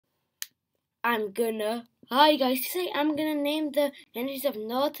Hi guys, today I'm gonna name the countries of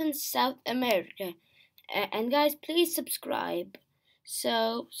North and South America. And guys, please subscribe.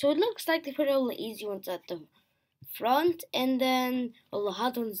 So it looks like they put all the easy ones at the front and then all the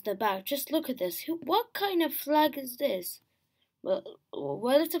hard ones at the back. Just look at this. What kind of flag is this? Well,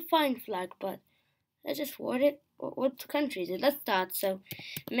 it's a fine flag, but let's just word it. What country is it? Let's start. So,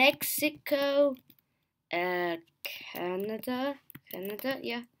 Mexico, Canada,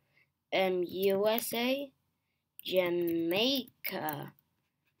 yeah. USA, Jamaica,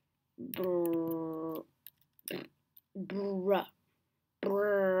 Br- Bra-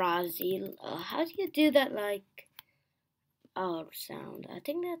 Brazil. How do you do that like R sound? I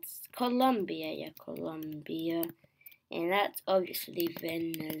think that's Colombia. Yeah, Colombia. And that's obviously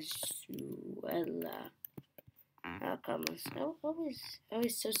Venezuela. Oh, come on. Always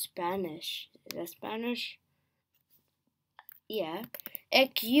so Spanish. Is that Spanish? Yeah.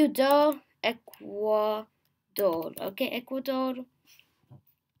 Ecuador. Okay, Ecuador.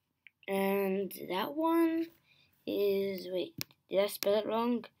 And that one is, wait, did I spell it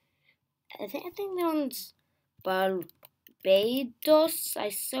wrong? I think that one's Barbados. I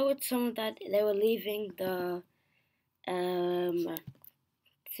saw it some that they were leaving the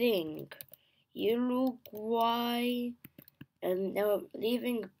thing. Uruguay, and they were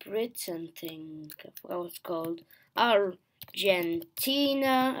leaving Britain thing. I forgot what it's called. Argentina,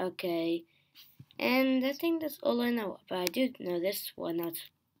 okay. And I think that's all I know. But I do know this one.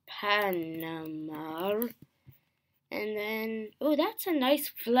 That's Panama. And then, oh, that's a nice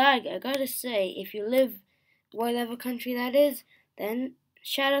flag. I gotta say, if you live whatever country that is, then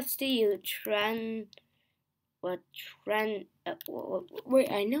shout outs to you,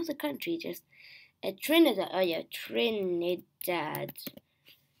 wait, I know the country, just Trinidad. Oh yeah, Trinidad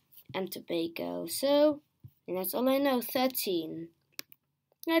and Tobago. So, and that's all I know. 13.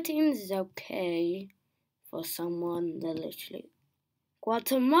 13 is okay for someone that literally.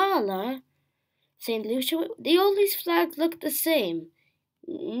 Guatemala, St. Lucia. All these flags look the same.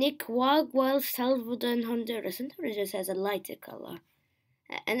 Nicaragua, El Salvador, and Honduras. Honduras just has a lighter color.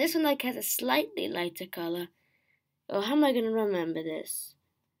 And this one like has a slightly lighter color. Oh, how am I gonna remember this?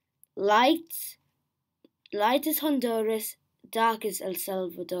 Light is Honduras, dark is El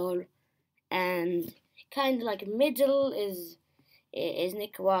Salvador, and kind of like middle is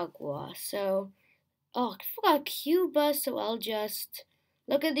Nicaragua. So, oh, I forgot Cuba. So I'll just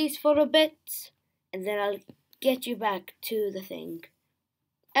look at these for a bit, and then I'll get you back to the thing.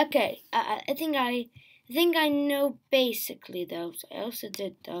 Okay, I think I know basically those. I also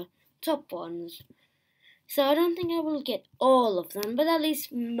did the top ones, so I don't think I will get all of them, but at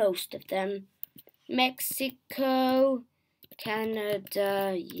least most of them. Mexico,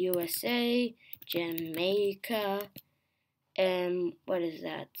 Canada, USA, Jamaica. What is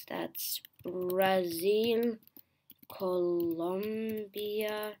that? That's Brazil,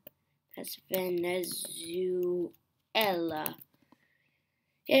 Colombia. That's Venezuela.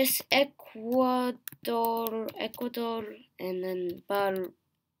 Yes, Ecuador, and then Barbados,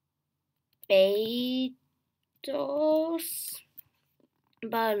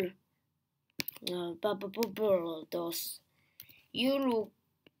 Barbados,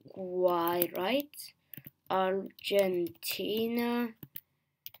 Uruguay, right? Argentina,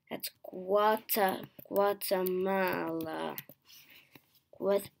 that's Guatemala, Guatemala,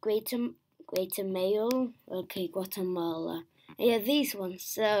 okay, Guatemala. Yeah, these ones.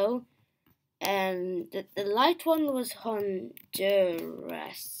 So, and the light one was Honduras.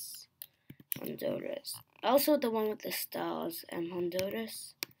 Also the one with the stars,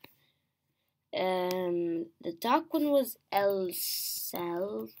 Honduras. The dark one was El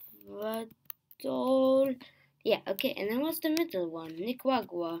Salvador. Yeah, okay, and then what's the middle one?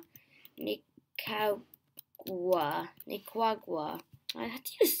 Nicaragua. How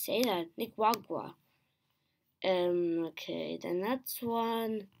do you say that? Nicaragua. Okay, then that's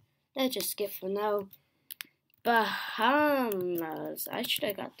one. Let's just skip for now. Bahamas. I should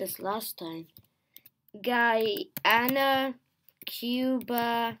have got this last time. Guyana,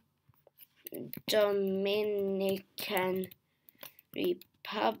 Cuba, Dominican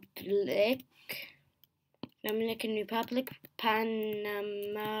Republic,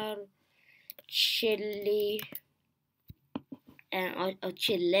 Panama, Chile, and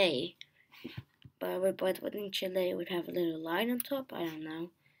Chile. But wouldn't Chile would have a little line on top? I don't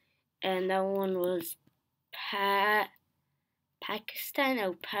know. And that one was Pakistan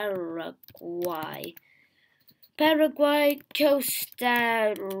or Paraguay.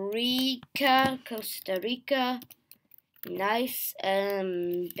 Costa Rica, nice.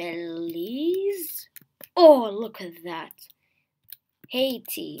 Belize. Oh, look at that.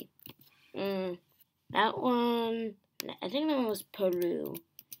 Haiti, That one, I think that one was Peru.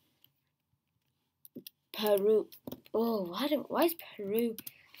 Peru. Oh, why is Peru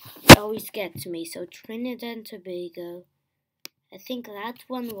always get to me? So Trinidad and Tobago. I think that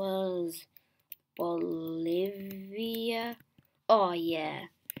one was Bolivia. Oh yeah,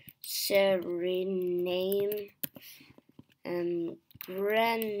 Suriname.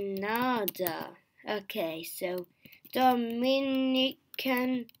 Grenada. Okay, so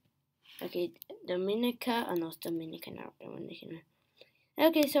Dominican. Okay, Dominica. Oh no, it's Dominican, not Dominican.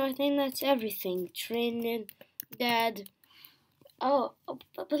 Okay, so I think that's everything. Trinidad. Oh,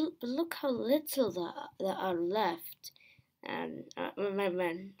 but look how little that are left. Man,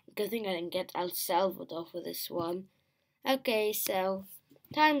 good thing I didn't get El Salvador for this one. Okay, so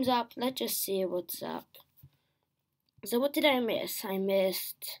time's up. Let's just see what's up. So what did I miss? I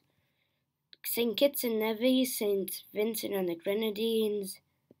missed St. Kitts and Nevis, St. Vincent and the Grenadines,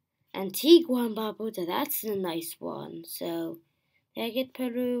 Antigua and Barbuda. That's a nice one. So did I get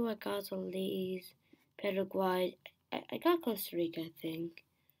Peru? I got all these. Paraguay. I got Costa Rica, I think.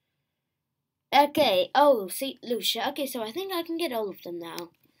 Okay, oh, St. Lucia. Okay, so I think I can get all of them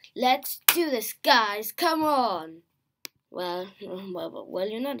now. Let's do this, guys. Come on. Well,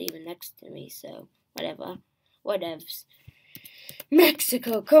 you're not even next to me, so whatever. Whatevs.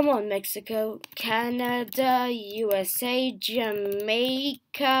 Mexico, come on, Mexico. Canada, USA,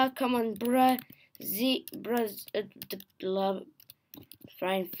 Jamaica, come on,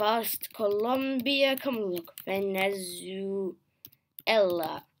 Flying fast. Colombia, come on, look. Venezuela.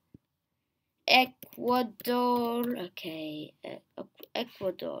 Ecuador, okay.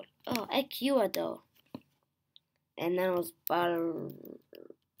 Ecuador. Oh, Ecuador. And that was Barbuda.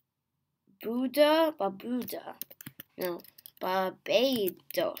 No,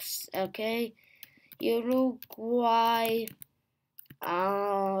 Barbados, okay? Uruguay,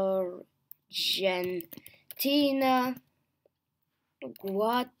 Argentina,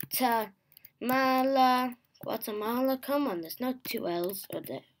 Guatemala, come on, there's not two L's or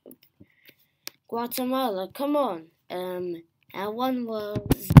there. Guatemala, come on. And one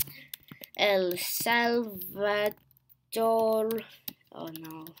was El Salvador. Oh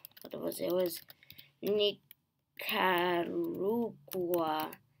no, what was it? It was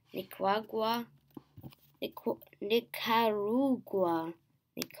Nicaragua.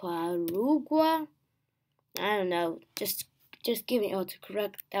 I don't know. Just give me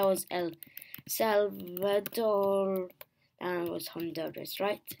autocorrect. That was El Salvador. That was Honduras,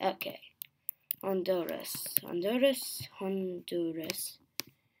 right? Okay. Honduras.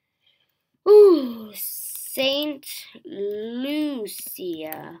 Ooh, Saint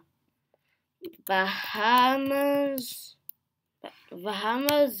Lucia. Bahamas.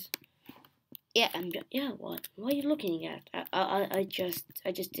 Yeah, what are you looking at? I just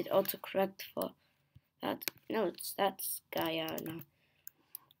did autocorrect for that. No, that's Guyana.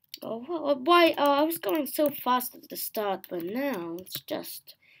 Oh, why? Oh, I was going so fast at the start, but now it's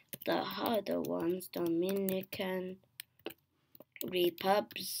just the harder ones. Dominican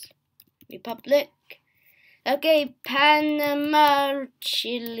Republic. Okay, Panama,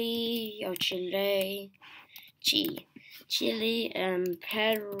 Chile,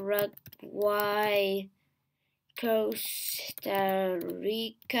 Paraguay, Costa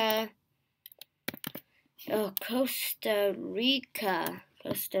Rica. Oh, Costa Rica,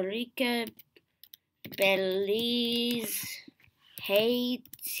 Belize,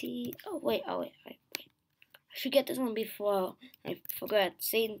 Haiti. Oh wait. I should get this one before I forgot.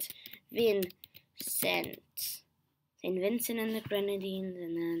 Saint Vincent and the Grenadines,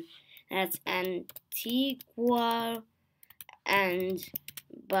 and then that's Antigua and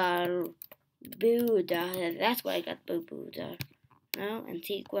Barbuda. That's why I got Barbuda. No,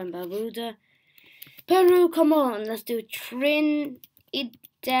 Antigua and Barbuda. Peru, come on, let's do Trinidad.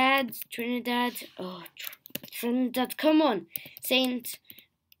 Oh, Trinidad, come on. Saint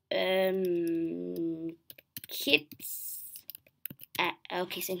Kitts.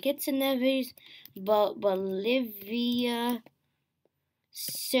 Okay, Saint Kitts and Nevis, Bolivia,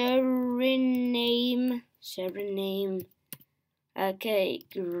 Suriname. Okay,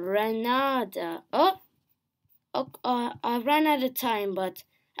 Grenada. Oh, I ran out of time, but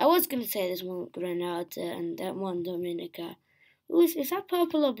I was gonna say this one Grenada and that one Dominica. Ooh, is that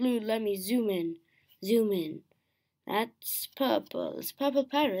purple or blue? Let me zoom in. That's purple. It's purple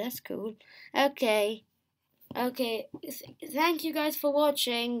powder. That's cool. Okay. Thank you guys for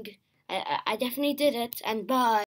watching. I definitely did it, and bye.